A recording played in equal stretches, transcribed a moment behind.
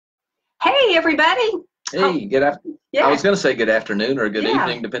Hey, everybody. Hey, good afternoon. Yeah. I was going to say good afternoon or good Yeah.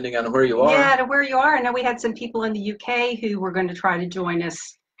 evening, depending on where you are. Yeah, to where you are. I know we had some people in the UK who were going to try to join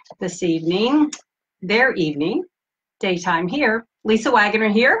us this evening, their evening, daytime here. Lisa Wagoner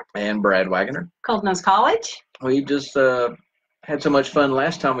here, And Brad Wagoner. Cold Nose College. We just had so much fun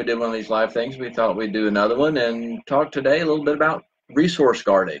last time we did one of these live things. We thought we'd do another one and talk today a little bit about resource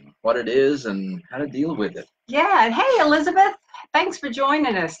guarding, what it is and how to deal with it. Yeah, and hey, Elizabeth, thanks for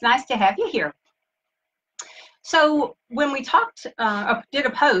joining us. Nice to have you here. So when we did a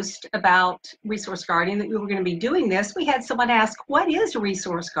post about resource guarding, that we were going to be doing this, we had someone ask, what is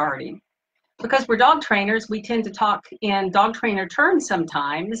resource guarding? Because we're dog trainers, we tend to talk in dog trainer terms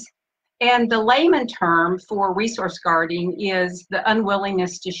sometimes. And the layman term for resource guarding is the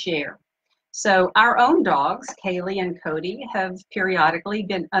unwillingness to share. So our own dogs, Kaylee and Cody, have periodically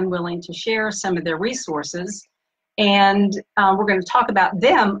been unwilling to share some of their resources. And we're going to talk about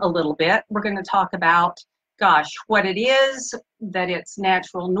them a little bit. We're going to talk about what it is, that it's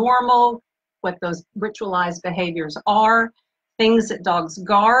natural, normal, what those ritualized behaviors are, things that dogs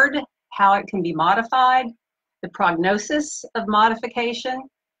guard, how it can be modified, the prognosis of modification,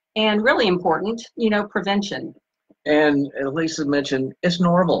 and really important, prevention. And Lisa mentioned it's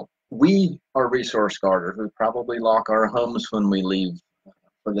normal. We are resource guarders. We probably lock our homes when we leave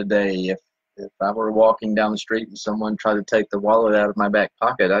for the day. If I were walking down the street and someone tried to take the wallet out of my back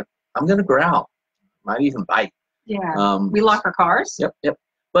pocket, I'm going to growl. Might even bite. Yeah. We lock our cars. Yep.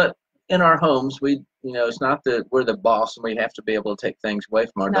 But in our homes, it's not that we're the boss and we have to be able to take things away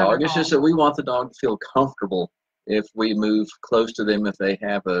from our dog. It's just that we want the dog to feel comfortable if we move close to them, if they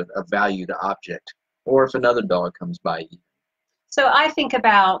have a valued object, or if another dog comes by. So I think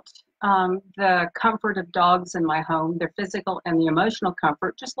about the comfort of dogs in my home, their physical and the emotional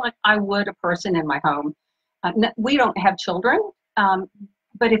comfort, just like I would a person in my home. We don't have children,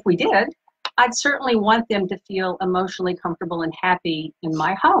 but if we did, I'd certainly want them to feel emotionally comfortable and happy in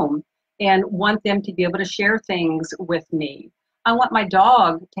my home and want them to be able to share things with me. I want my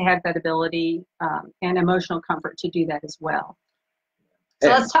dog to have that ability and emotional comfort to do that as well. So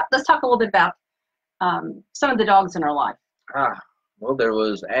let's talk a little bit about some of the dogs in our life. Well, there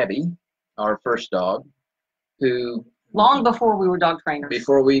was Abby, our first dog, who... Long before we were dog trainers.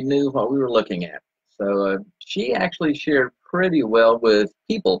 Before we knew what we were looking at. So she actually shared pretty well with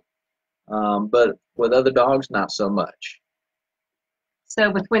people. But with other dogs, not so much.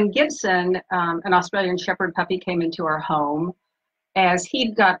 So when Gibson, an Australian Shepherd puppy, came into our home, as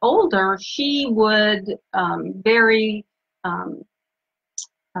he got older, she would very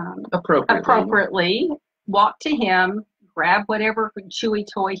appropriately walk to him, grab whatever chewy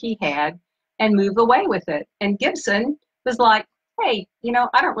toy he had, and move away with it. And Gibson was like, hey,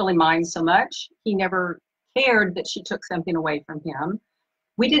 I don't really mind so much. He never cared that she took something away from him.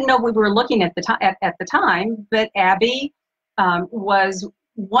 We didn't know we were looking at the time, but Abby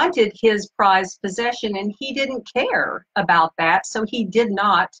wanted his prized possession, and he didn't care about that, so he did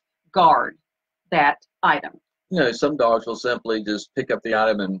not guard that item. Some dogs will simply just pick up the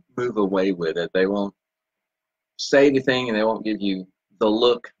item and move away with it. They won't say anything, and they won't give you the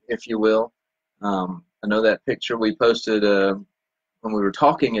look, if you will. I know that picture we posted when we were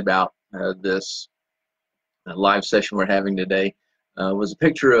talking about this live session we're having today. Was a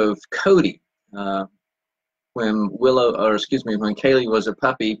picture of Cody. When Kaylee was a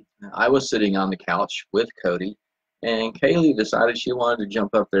puppy, I was sitting on the couch with Cody, and Kaylee decided she wanted to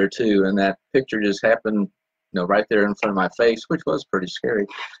jump up there too, and that picture just happened, right there in front of my face, which was pretty scary.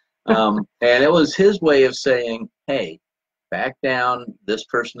 And it was his way of saying, hey, back down, this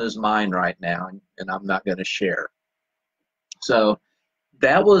person is mine right now, and I'm not going to share. So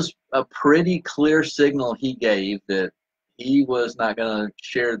that was a pretty clear signal he gave that he was not going to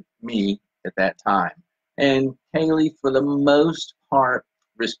share me at that time. And Kaylee, for the most part,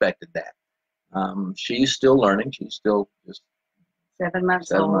 respected that. She's still learning. She's still just 7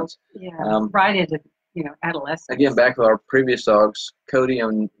 months old. Yeah, right into adolescence. Again, back to our previous dogs, Cody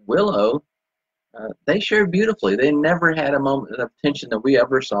and Willow, they shared beautifully. They never had a moment of tension that we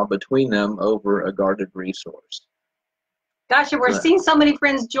ever saw between them over a guarded resource. Gosh, we're seeing so many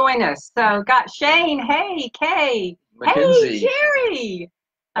friends join us. So got Shane, hey, Kay, Mackenzie. Hey, Jerry,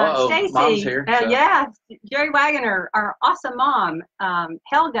 Stacy, Mom's here. Yeah, Jerry Wagoner, our awesome mom,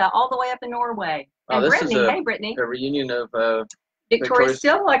 Helga, all the way up in Norway, and Brittany. Hey, Brittany. A reunion of Victoria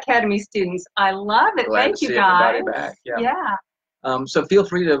Still Academy students. I love it. Glad Thank to you see guys. Everybody back. Yeah. So feel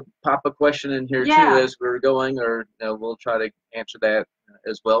free to pop a question in here too as we're going, or we'll try to answer that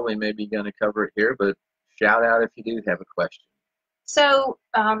as well. We may be going to cover it here, but shout out if you do have a question. So,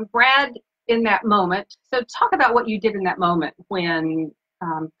 Brad, in that moment, so talk about what you did in that moment when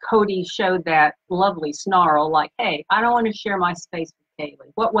Cody showed that lovely snarl, like, hey, I don't want to share my space with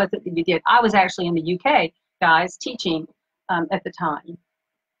Kaylee. What was it that you did? I was actually in the UK, guys, teaching at the time.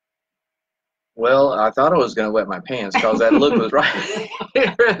 Well, I thought I was going to wet my pants because that look was right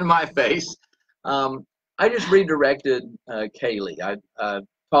here in my face. I just redirected Kaylee. I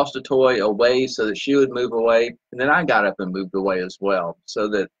tossed a toy away so that she would move away, and then I got up and moved away as well, so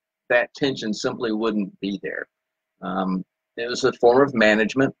that that tension simply wouldn't be there. It was a form of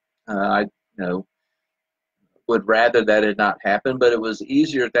management. I would rather that had not happened, but it was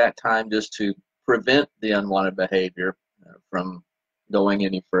easier at that time just to prevent the unwanted behavior from going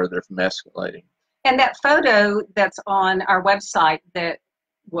any further, from escalating. And that photo that's on our website that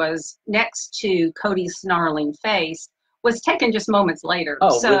was next to Cody's snarling face was taken just moments later.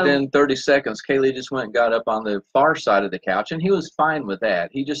 Oh, so, within 30 seconds, Kaylee just went and got up on the far side of the couch, and he was fine with that.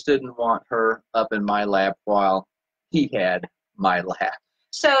 He just didn't want her up in my lap while he had my lap.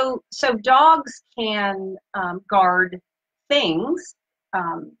 So dogs can guard things,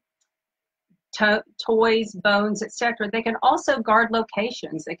 toys, bones, etc. They can also guard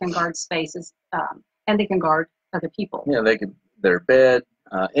locations. They can guard spaces, and they can guard other people. Yeah, they can, their bed,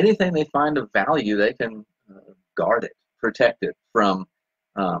 anything they find of value, they can guard it, protect it from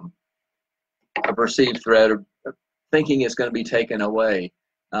a perceived threat or thinking it's going to be taken away.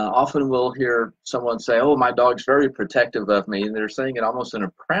 Often we'll hear someone say, oh, my dog's very protective of me, and they're saying it almost in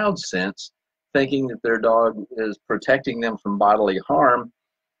a proud sense, thinking that their dog is protecting them from bodily harm.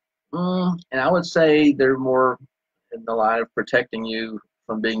 And I would say they're more in the line of protecting you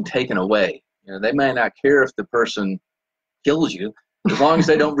from being taken away. You know, they may not care if the person kills you, as long as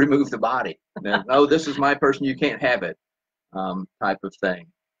they don't remove the body. Oh, this is my person, you can't have it, type of thing.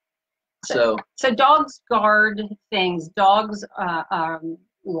 So dogs guard things. Dogs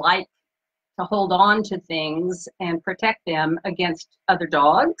like to hold on to things and protect them against other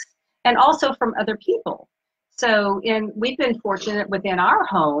dogs and also from other people. So we've been fortunate within our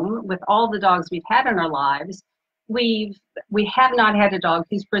home, with all the dogs we've had in our lives, we have not had a dog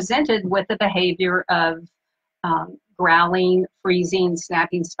who's presented with the behavior of growling, freezing,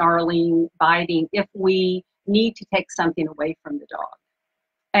 snapping, snarling, biting if we need to take something away from the dog.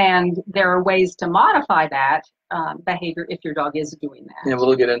 And there are ways to modify that behavior if your dog is doing that. And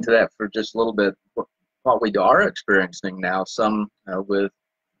we'll get into that for just a little bit. What we are experiencing now, some with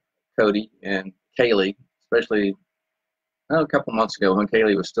Cody and Kaylee, especially a couple months ago when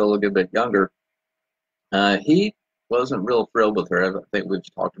Kaylee was still a good bit younger, he wasn't real thrilled with her. I think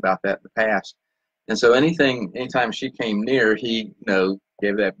we've talked about that in the past. And so anytime she came near, he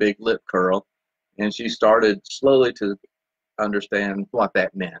gave that big lip curl, and she started slowly to understand what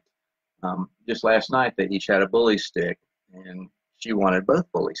that meant. Just last night, they each had a bully stick, and she wanted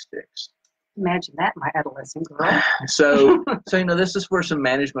both bully sticks. Imagine that, my adolescent girl. So this is where some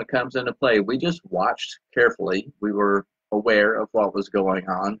management comes into play. We just watched carefully. We were aware of what was going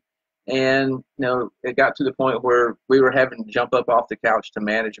on, and it got to the point where we were having to jump up off the couch to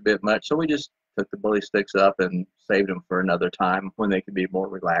manage a bit much. So we just took the bully sticks up and saved them for another time when they could be more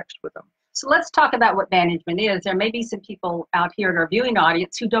relaxed with them. So let's talk about what management is. There may be some people out here in our viewing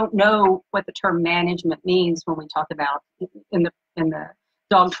audience who don't know what the term management means when we talk about in the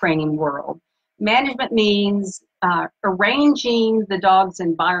dog training world. Management means arranging the dog's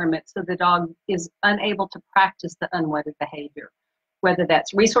environment so the dog is unable to practice the unwanted behavior, whether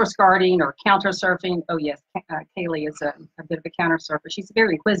that's resource guarding or counter surfing. Oh yes, Kaylee is a bit of a counter surfer. She's a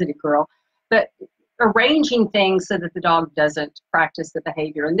very inquisitive girl, but arranging things so that the dog doesn't practice the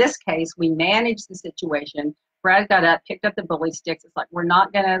behavior. In this case, we managed the situation. Brad got up, picked up the bully sticks. It's like, we're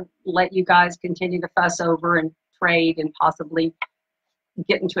not going to let you guys continue to fuss over and trade and possibly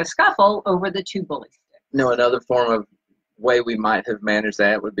get into a scuffle over the two bully sticks. Another form of way we might have managed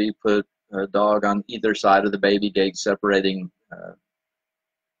that would be put a dog on either side of the baby gate, separating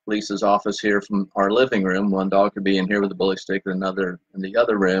Lisa's office here from our living room. One dog could be in here with a bully stick, and another in the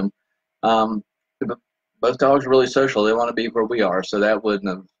other room. Both dogs are really social. They want to be where we are, so that wouldn't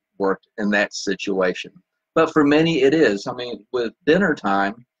have worked in that situation. But for many, it is. I mean, with dinner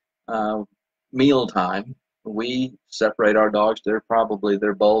time, meal time, we separate our dogs. Their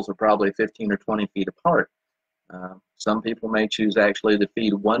bowls are probably 15 or 20 feet apart. Some people may choose actually to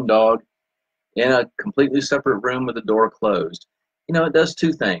feed one dog in a completely separate room with the door closed. It does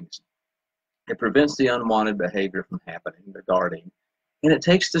two things. It prevents the unwanted behavior from happening, the guarding, and it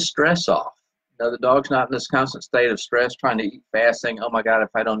takes the stress off. The dog's not in this constant state of stress trying to eat fast, saying, oh my God, if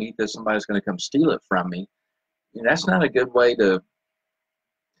I don't eat this, somebody's going to come steal it from me. That's not a good way to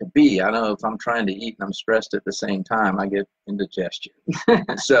be. I know if I'm trying to eat and I'm stressed at the same time, I get indigestion.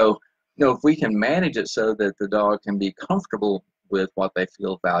 So, if we can manage it so that the dog can be comfortable with what they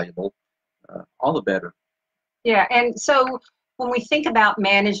feel valuable, all the better. Yeah, and so when we think about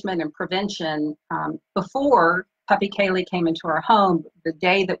management and prevention, before puppy Kaylee came into our home, the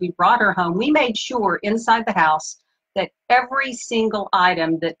day that we brought her home, we made sure inside the house that every single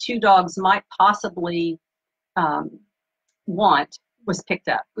item that two dogs might possibly want was picked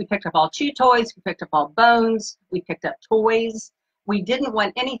up. We picked up all chew toys, we picked up all bones, we picked up toys. We didn't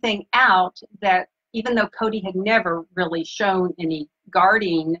want anything out that, even though Cody had never really shown any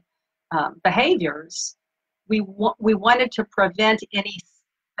guarding behaviors, we wanted to prevent any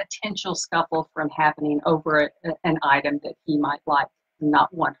potential scuffle from happening over an item that he might like and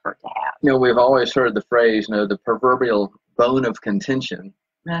not want her to have. You know, we've always heard the phrase, you know, the proverbial bone of contention.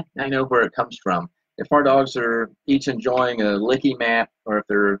 I know where it comes from. If our dogs are each enjoying a licky mat, or if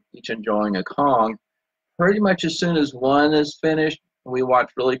they're each enjoying a Kong, pretty much as soon as one is finished, we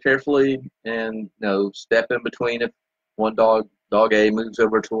watch really carefully and, you know, step in between if one dog A moves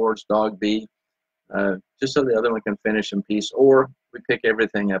over towards dog B, just so the other one can finish in peace, or we pick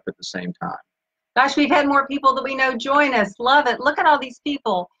everything up at the same time. Gosh, we've had more people that we know join us. Love it. Look at all these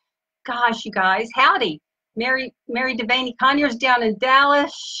people. Gosh, you guys, howdy. Mary Devaney Conyers down in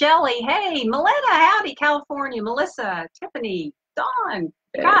Dallas. Shelly, hey. Meletta, howdy, California. Melissa, Tiffany, Dawn.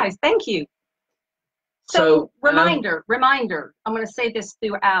 Hey. Guys, thank you. So reminder, I'm going to say this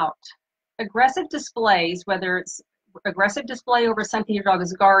throughout. Aggressive displays, whether it's aggressive display over something your dog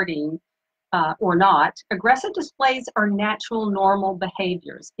is guarding or not, aggressive displays are natural, normal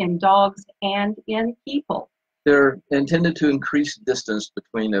behaviors in dogs and in people. They're intended to increase distance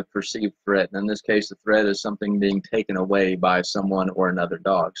between a perceived threat. And in this case, the threat is something being taken away by someone or another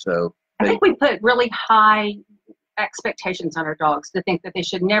dog. So I think we put really high expectations on our dogs to think that they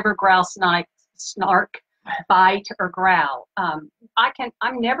should never growl, snark, bite, or growl. I'm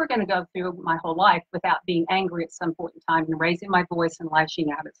never going to go through my whole life without being angry at some point in time and raising my voice and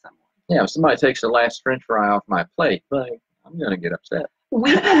lashing out at someone. Yeah, if somebody takes the last French fry off my plate, I'm going to get upset.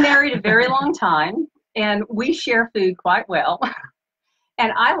 We've been married a very long time, and we share food quite well.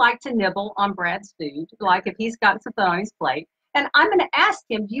 And I like to nibble on Brad's food, like if he's got something on his plate. And I'm going to ask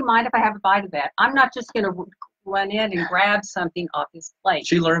him, do you mind if I have a bite of that? I'm not just going to run in and grab something off his plate.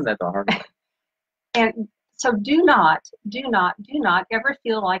 She learned that the hard way. And so do not ever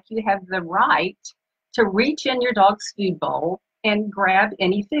feel like you have the right to reach in your dog's food bowl and grab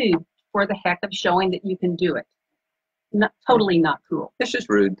any food for the heck of showing that you can do it. Totally not cool. It's just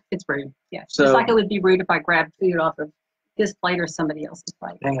rude. It's rude, yeah. So, just like it would be rude if I grabbed food off of his plate or somebody else's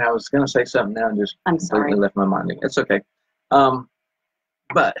plate. Dang, I was going to say something now and just completely left my mind. It's okay.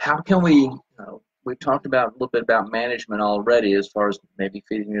 But how can we, we've talked about a little bit about management already, as far as maybe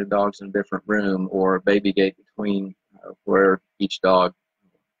feeding your dogs in a different room or a baby gate between where each dog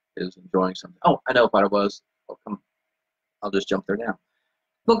is enjoying something. Oh, I know what it was. I'll just jump there now.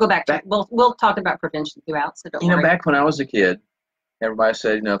 We'll go back to it. We'll talk about prevention throughout, so don't worry. Back when I was a kid, everybody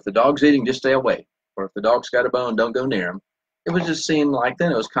said, if the dog's eating, just stay away. Or if the dog's got a bone, don't go near him. It was just seemed like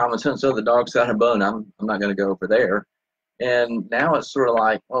then it was common sense. Oh, the dog's got a bone, I'm not going to go over there. And now it's sort of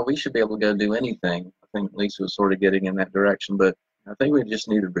like, well, we should be able to go do anything. I think Lisa was sort of getting in that direction, but I think we just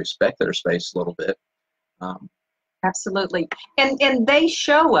need to respect their space a little bit. Absolutely. And they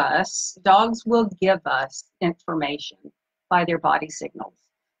show us, dogs will give us information by their body signals.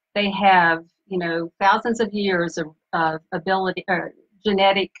 They have, thousands of years of ability, or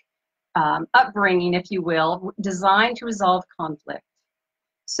genetic upbringing, if you will, designed to resolve conflict.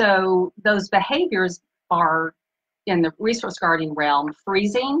 So those behaviors are in the resource guarding realm,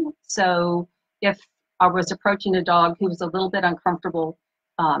 freezing. So if I was approaching a dog who was a little bit uncomfortable,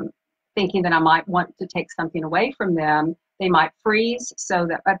 thinking that I might want to take something away from them, they might freeze. So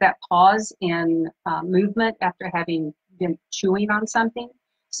that pause in movement after having been chewing on something.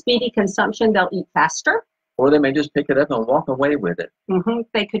 Speedy consumption, they'll eat faster. Or they may just pick it up and walk away with it. Mm-hmm.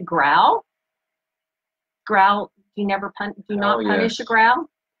 They could growl. Growl, do not punish a growl.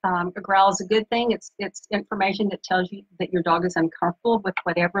 A growl is a good thing. It's information that tells you that your dog is uncomfortable with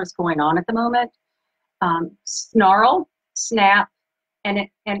whatever is going on at the moment. Snarl, snap, and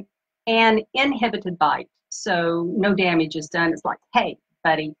an inhibited bite. So no damage is done. It's like, hey,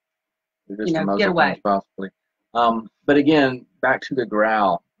 buddy, get away. Possibly. But again, back to the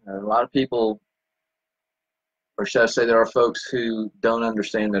growl. A lot of people, or should I say there are folks who don't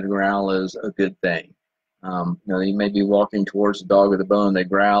understand that a growl is a good thing. You may be walking towards the dog with a bone, they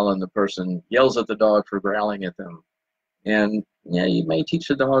growl, and the person yells at the dog for growling at them. And you may teach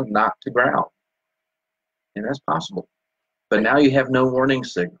the dog not to growl. And that's possible. But now you have no warning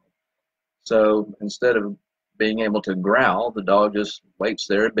signal. So instead of being able to growl, the dog just waits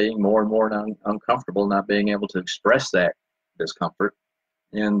there, being more and more uncomfortable, not being able to express that discomfort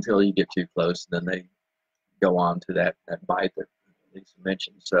until you get too close, and then they go on to that bite that Lisa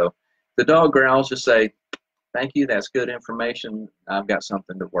mentioned. So the dog growls, just say, thank you, that's good information. I've got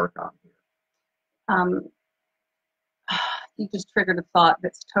something to work on here. You just triggered a thought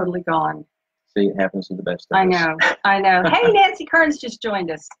that's totally gone. See, it happens to the best of us. I know. Hey, Nancy Kearns just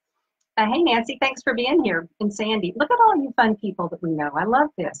joined us. Hey, Nancy, thanks for being here. And Sandy, look at all you fun people that we know. I love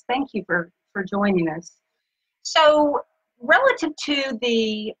this. Thank you for joining us. So relative to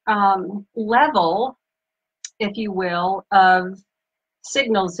the level, if you will, of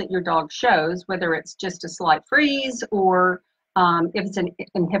signals that your dog shows, whether it's just a slight freeze or if it's an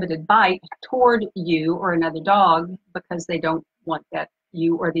inhibited bite toward you or another dog because they don't want that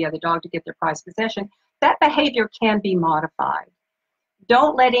you or the other dog to get their prized possession, that behavior can be modified.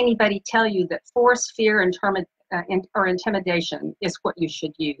 Don't let anybody tell you that force, fear, or intimidation is what you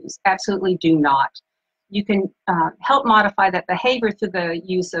should use. Absolutely do not. You can help modify that behavior through the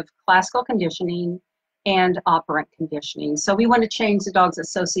use of classical conditioning and operant conditioning. So we want to change the dog's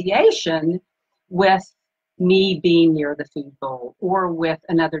association with me being near the food bowl or with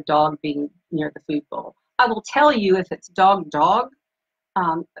another dog being near the food bowl. I will tell you, if it's dog-dog,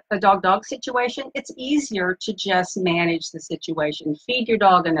 a dog-dog situation, it's easier to just manage the situation. Feed your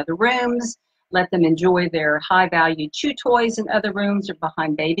dog in other rooms, let them enjoy their high-value chew toys in other rooms or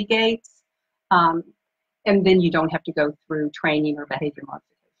behind baby gates, and then you don't have to go through training or behavior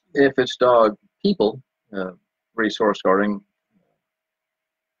modification. If it's dog people resource guarding,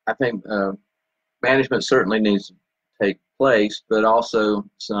 I think management certainly needs to take place, but also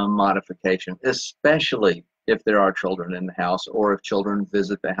some modification, especially if there are children in the house or if children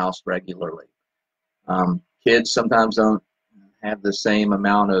visit the house regularly. Kids sometimes don't have the same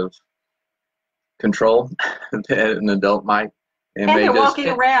amount of control that an adult might. And they're walking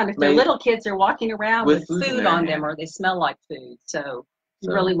around. If they're little kids, they're walking around with food on them or they smell like food. So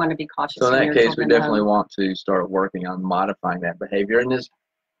you really want to be cautious. So in that case, we definitely want to start working on modifying that behavior. And this,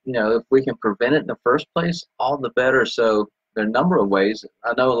 if we can prevent it in the first place, all the better. So there are a number of ways.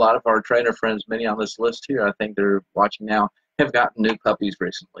 I know a lot of our trainer friends, many on this list here, I think they're watching now, have gotten new puppies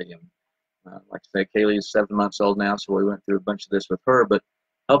recently. And like I say, Kaylee is 7 months old now, so we went through a bunch of this with her. But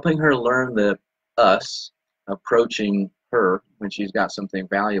helping her learn that us approaching her when she's got something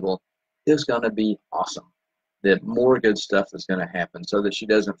valuable is going to be awesome. That more good stuff is going to happen so that she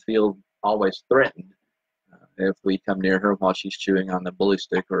doesn't feel always threatened if we come near her while she's chewing on the bully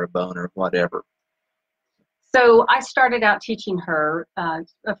stick or a bone or whatever. So I started out teaching her a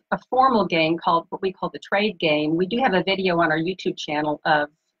formal game called what we call the trade game. We do have a video on our YouTube channel of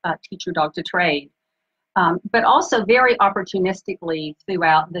Teach Your Dog to Trade. But also very opportunistically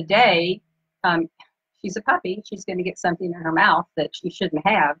throughout the day, she's a puppy. She's going to get something in her mouth that she shouldn't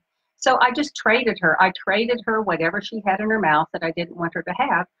have. So I just traded her. I traded her whatever she had in her mouth that I didn't want her to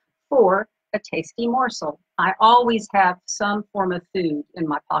have for a tasty morsel. I always have some form of food in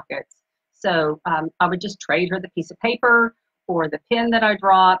my pockets. So I would just trade her the piece of paper or the pen that I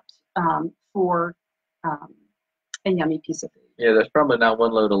dropped for a yummy piece of food. Yeah, there's probably not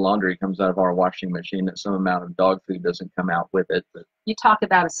one load of laundry comes out of our washing machine that some amount of dog food doesn't come out with it. But you talk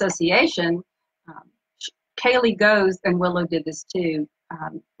about association. Kaylee goes, and Willow did this too.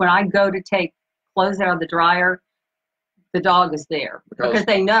 When I go to take clothes out of the dryer, the dog is there because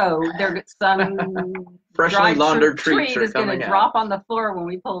they know there's some freshly laundered treats is going to drop on the floor when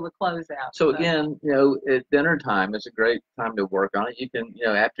we pull the clothes out. So again, at dinner time, it's a great time to work on it. You can,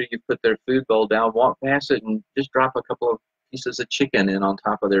 after you put their food bowl down, walk past it and just drop a couple of pieces of chicken in on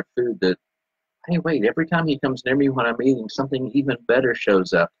top of their food. That, hey, wait, every time he comes near me when I'm eating, something even better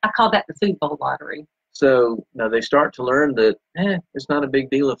shows up. I call that the food bowl lottery. So they start to learn that it's not a big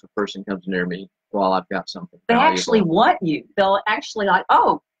deal if a person comes near me while I've got something valuable. They actually want you. They'll actually like,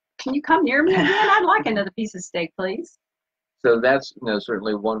 oh, can you come near me again? I'd like another piece of steak, please. So that's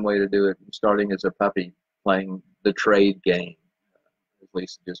certainly one way to do it, starting as a puppy, playing the trade game, as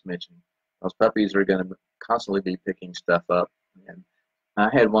Lisa just mentioned. Those puppies are going to constantly be picking stuff up. And I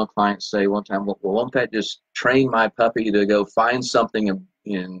had one client say one time, well, won't that just train my puppy to go find something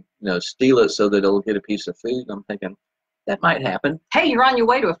and steal it so that it'll get a piece of food? I'm thinking, that might happen. Hey, you're on your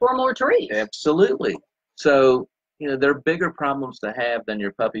way to a formal retreat. Absolutely. So, there are bigger problems to have than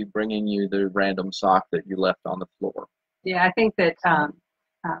your puppy bringing you the random sock that you left on the floor. Yeah, I think that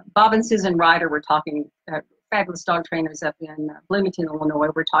Bob and Susan Ryder were talking, fabulous dog trainers up in Bloomington, Illinois.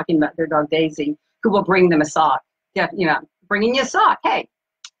 We're talking about their dog Daisy, who will bring them a sock. Yeah, bringing you a sock. Hey,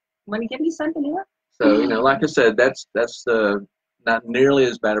 want to give me something here? So, like I said, that's not nearly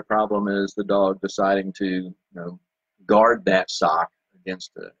as bad a problem as the dog deciding to, guard that sock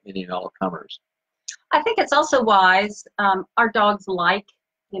against any and all comers. I think it's also wise. Our dogs like,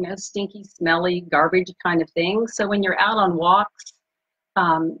 stinky, smelly, garbage kind of things. So when you're out on walks,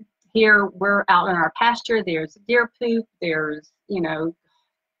 here we're out in our pasture, there's deer poop, there's,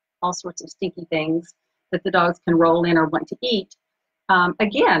 all sorts of stinky things that the dogs can roll in or want to eat.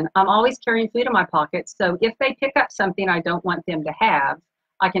 Again, I'm always carrying food in my pocket, so if they pick up something I don't want them to have,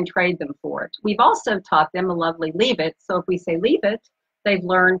 I can trade them for it. We've also taught them a lovely leave it, so if we say leave it, they've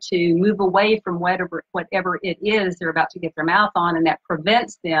learned to move away from whatever it is they're about to get their mouth on, and that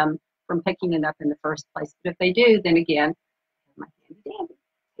prevents them from picking it up in the first place. But if they do, then again, my handy dandy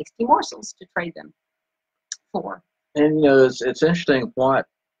tasty morsels to trade them for. And it's interesting what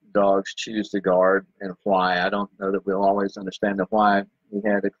dogs choose to guard and why. I don't know that we'll always understand the why. We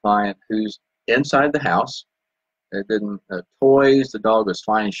had a client who's inside the house. It didn't toys. The dog was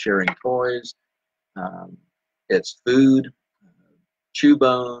fine sharing toys. It's food, chew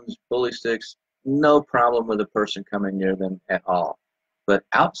bones, bully sticks. No problem with a person coming near them at all. But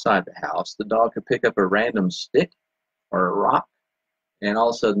outside the house, the dog could pick up a random stick or a rock, and all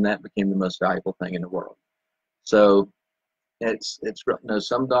of a sudden that became the most valuable thing in the world. So it's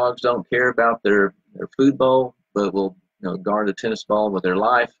some dogs don't care about their food bowl, but will guard a tennis ball with their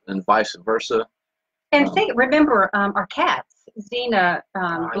life, and vice versa. And remember our cats, Xena,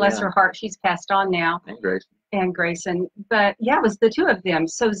 bless her heart, she's passed on now, and Grayson. But yeah, it was the two of them.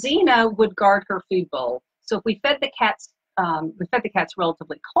 So Xena would guard her food bowl. So if we fed the cats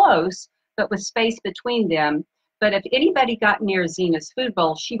relatively close, but with space between them. But if anybody got near Xena's food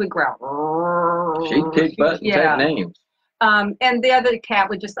bowl, she would growl. She'd kick butt and take names. And the other cat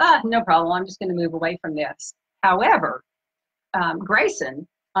would just, no problem, I'm just going to move away from this. However, Grayson,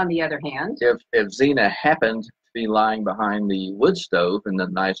 on the other hand, if Xena happened to be lying behind the wood stove in the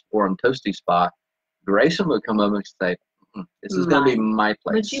nice warm toasty spot, Grayson would come up and say, this is going to be my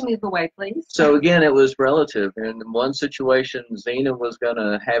place. Would you move away, please? So again, it was relative. In one situation, Xena was going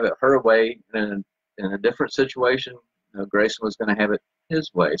to have it her way, and in a different situation, Grayson was going to have it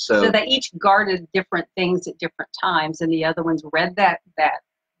his way. So they each guarded different things at different times, and the other ones read that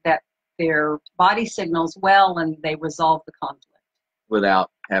their body signals well, and they resolved the conflict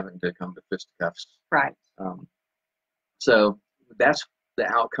without having to come to fisticuffs. Right. So that's the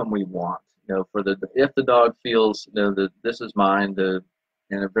outcome we want. If the dog feels that this is mine,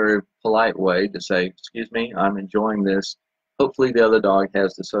 in a very polite way to say, excuse me, I'm enjoying this. Hopefully the other dog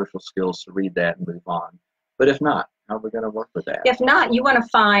has the social skills to read that and move on. But if not, how are we going to work with that? If not, you want to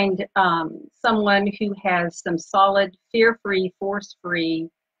find someone who has some solid, fear-free, force-free,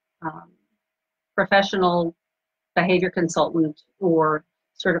 professional behavior consultant or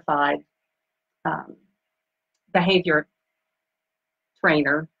certified behavior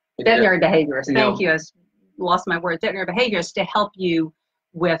trainer, veterinary behaviorist. Thank you. I lost my words. Veterinary behaviorist to help you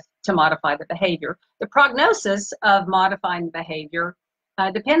to modify the behavior. The prognosis of modifying the behavior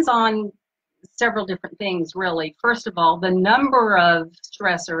depends on several different things, really. First of all, the number of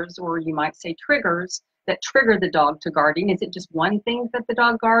stressors, or you might say triggers, that trigger the dog to guarding. Is it just one thing that the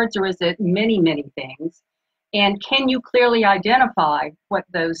dog guards, or is it many, many things? And can you clearly identify what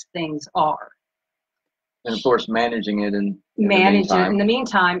those things are? And of course, managing it in the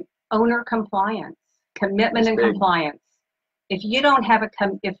meantime, owner compliance, commitment and compliance. If you don't have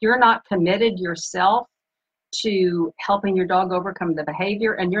if you're not committed yourself to helping your dog overcome the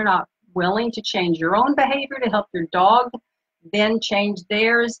behavior, and you're not willing to change your own behavior to help your dog then change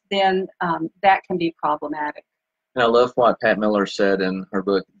theirs, then that can be problematic. And I love what Pat Miller said in her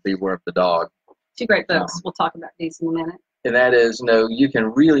book, Beware of the Dog. Two great books. We'll talk about these in a minute. And that is, you can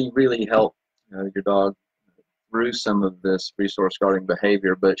really, really help your dog through some of this resource guarding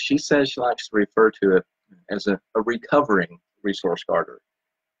behavior, but she says she likes to refer to it as a recovering resource guarder.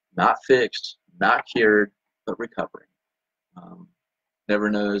 Not fixed, not cured, but recovering. Never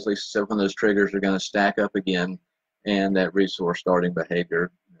knows, at least when those triggers are going to stack up again, and that resource guarding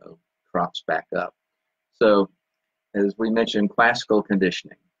behavior crops back up. So, as we mentioned, classical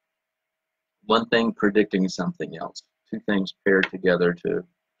conditioning. One thing predicting something else. Two things paired together to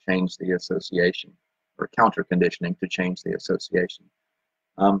change the association, or counter conditioning to change the association.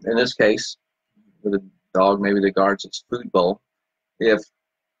 In this case, with a dog maybe that guards its food bowl, if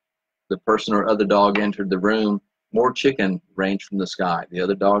the person or other dog entered the room, more chicken rained from the sky. The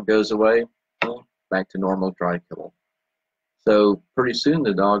other dog goes away, back to normal dry kibble. So pretty soon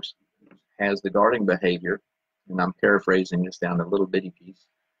the dog has the guarding behavior, and I'm paraphrasing this down to a little bitty piece,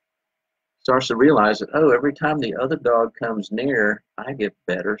 starts to realize that, every time the other dog comes near, I get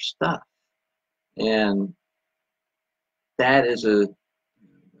better stuff. And that is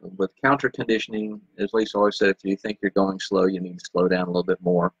with counter conditioning, as Lisa always said, if you think you're going slow, you need to slow down a little bit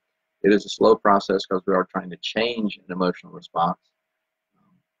more. It is a slow process because we are trying to change an emotional response,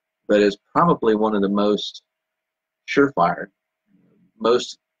 but it's probably one of the most surefire,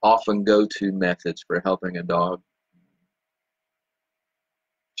 most often go-to methods for helping a dog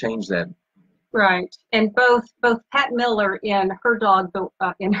change that. Right, and both Pat Miller in her book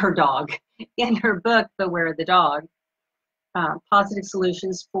Beware the Dog, Positive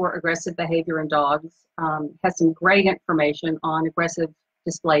Solutions for Aggressive Behavior in Dogs, has some great information on aggressive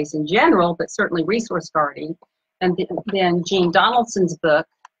displays in general, but certainly resource guarding. And then Jean Donaldson's book,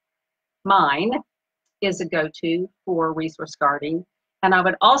 Mine, is a go-to for resource guarding. And I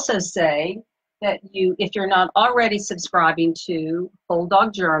would also say that if you're not already subscribing to Whole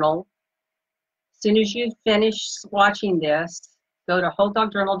Dog Journal, as soon as you finish watching this, go to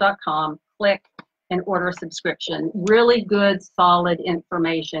wholedogjournal.com, click and order a subscription. Really good, solid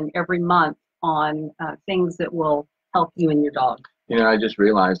information every month on things that will help you and your dog. You know, I just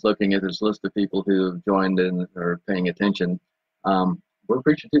realized looking at this list of people who have joined and are paying attention, we're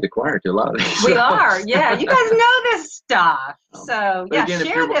preaching to the choir to a lot of these. We are, yeah. You guys know this stuff. So, yeah, again,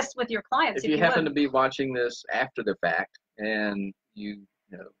 share this with your clients. If you happen to be watching this after the fact and you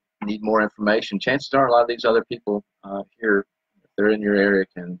need more information, chances are a lot of these other people here, if they're in your area,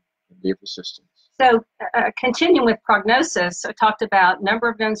 can be of assistance. So continuing with prognosis, I talked about number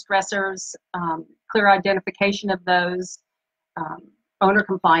of known stressors, clear identification of those, owner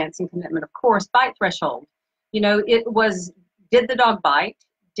compliance and commitment, of course, bite threshold. You know, did the dog bite?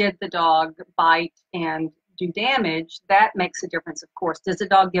 Did the dog bite and do damage? That makes a difference, of course. Does the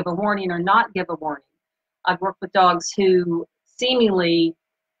dog give a warning or not give a warning? I've worked with dogs who seemingly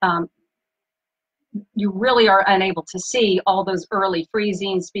you really are unable to see all those early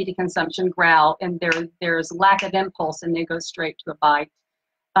freezing, speedy consumption, growl, and there's lack of impulse, and they go straight to a bite.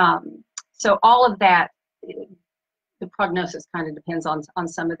 So all of that, the prognosis kind of depends on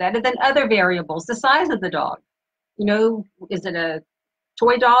some of that. And then other variables, the size of the dog. You know, is it a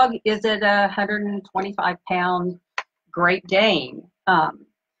toy dog? Is it a 125-pound Great Dane?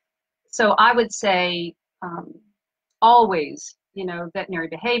 So I would say always, you know, veterinary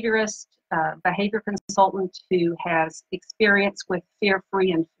behaviorist, behavior consultant who has experience with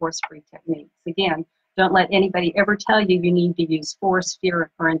fear-free and force-free techniques. Again, don't let anybody ever tell you you need to use force,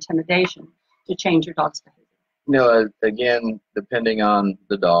 fear, or intimidation to change your dog's behavior. You know, again, depending on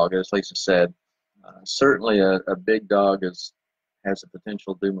the dog, as Lisa said, certainly a big dog has the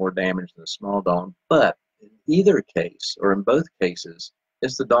potential to do more damage than a small dog, but in either case, or in both cases,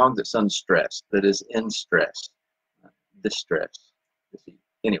 it's the dog that's unstressed, that is in stress, distress.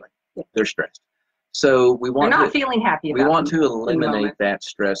 Anyway, they're stressed. So we want they're not feeling happy about we want to eliminate that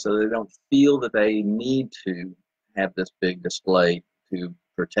stress so they don't feel that they need to have this big display to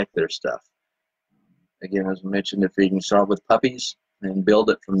protect their stuff. Again, as I mentioned, if you can start with puppies and build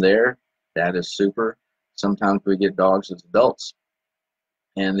it from there, that is super. Sometimes we get dogs as adults,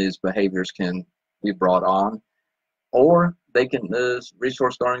 and these behaviors can be brought on, or this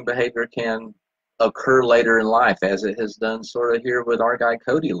resource guarding behavior can occur later in life, as it has done sort of here with our guy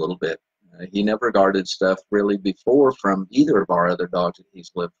Cody a little bit. He never guarded stuff really before from either of our other dogs that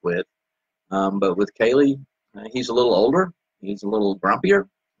he's lived with. But with Kaylee, he's a little older, he's a little grumpier,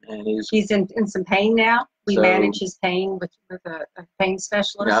 and he's in some pain now. We manage his pain with a pain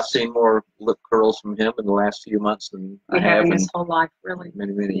specialist. Yeah, I've seen more lip curls from him in the last few months than I have in his whole life, really.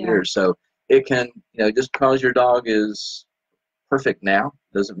 Many years. So it can, just because your dog is perfect now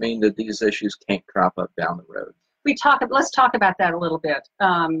doesn't mean that these issues can't crop up down the road. Let's talk about that a little bit,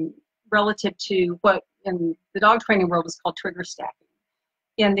 relative to what in the dog training world is called trigger stacking.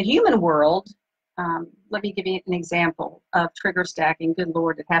 In the human world, let me give you an example of trigger stacking. Good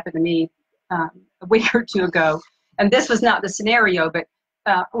Lord, it happened to me a week or two ago. And this was not the scenario, but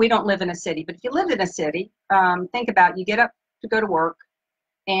we don't live in a city. But if you lived in a city, think about you get up to go to work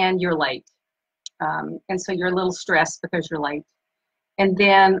and you're late. And so you're a little stressed because you're late. And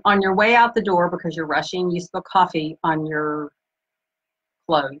then on your way out the door, because you're rushing, you spill coffee on your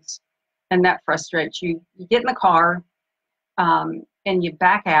clothes. And that frustrates you. You get in the car and you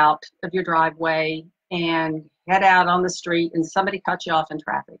back out of your driveway and head out on the street, and somebody cuts you off in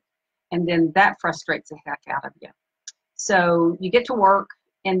traffic. And then that frustrates the heck out of you. So you get to work,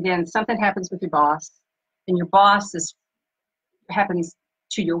 and then something happens with your boss, and your boss happens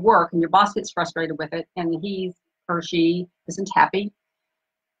to your work, and your boss gets frustrated with it, and he or she isn't happy.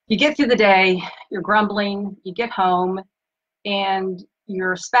 You get through the day, you're grumbling, you get home, and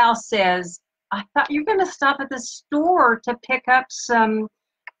your spouse says, I thought you were going to stop at the store to pick up some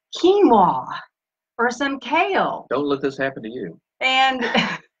quinoa or some kale. Don't let this happen to you. And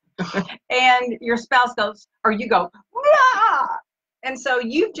and your spouse goes, or you go, nah! And so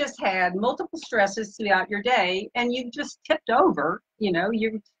you've just had multiple stresses throughout your day, and you've just tipped over,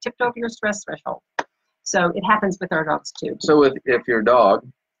 you tipped over your stress threshold. So it happens with our dogs too. So if your dog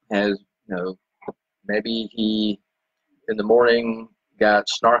has, maybe he in the morning got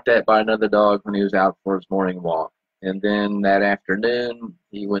snarked at by another dog when he was out for his morning walk, and then that afternoon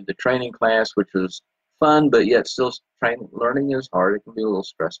he went to training class, which was fun, but yet still learning is hard. It can be a little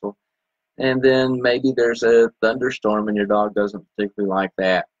stressful. And then maybe there's a thunderstorm and your dog doesn't particularly like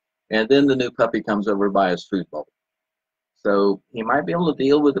that. And then the new puppy comes over by his food bowl. So he might be able to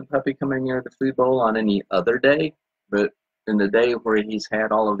deal with the puppy coming near the food bowl on any other day, but in the day where he's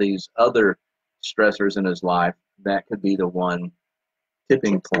had all of these other stressors in his life, that could be the one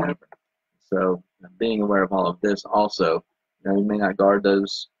tipping point. So being aware of all of this also, you may not guard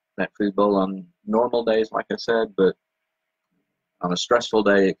that food bowl on normal days, like I said, but on a stressful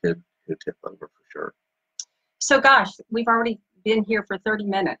day, it could tip over for sure. So gosh, we've already been here for 30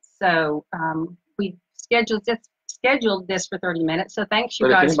 minutes. So we scheduled this for 30 minutes. So thanks you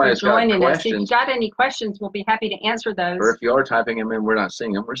guys for joining us. If you've got any questions, we'll be happy to answer those. Or if you are typing them in, we're not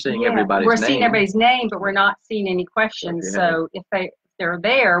seeing them. We're seeing everybody's name. We're seeing everybody's name, but we're not seeing any questions. So if they're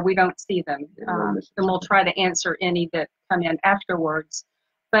there, we don't see them. And we'll try to answer any that come in afterwards.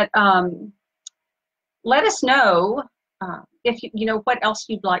 But let us know if what else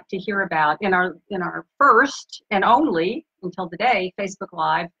you'd like to hear about. In our first and only until today Facebook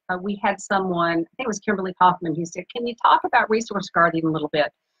Live, we had someone, I think it was Kimberly Hoffman, who said, "Can you talk about Resource Guardian a little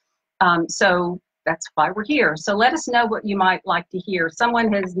bit?" So that's why we're here. So let us know what you might like to hear.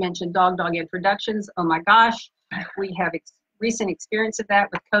 Someone has mentioned dog introductions. Oh my gosh, we have recent experience of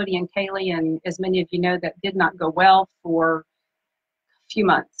that with Cody and Kaylee, and as many of you know, that did not go well for a few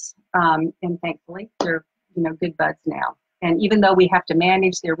months. And thankfully, they're good buds now. And even though we have to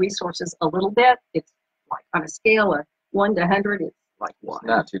manage their resources a little bit, it's like on a scale of 1 to 100, it's like 1. It's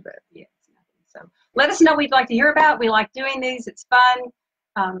not too bad. Yeah, it's nothing. So let us know what you'd like to hear about. We like doing these. It's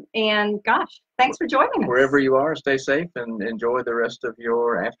fun. And gosh, thanks for joining us. Wherever you are, stay safe and enjoy the rest of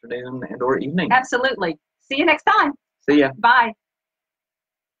your afternoon and or evening. Absolutely. See you next time. See ya. Bye.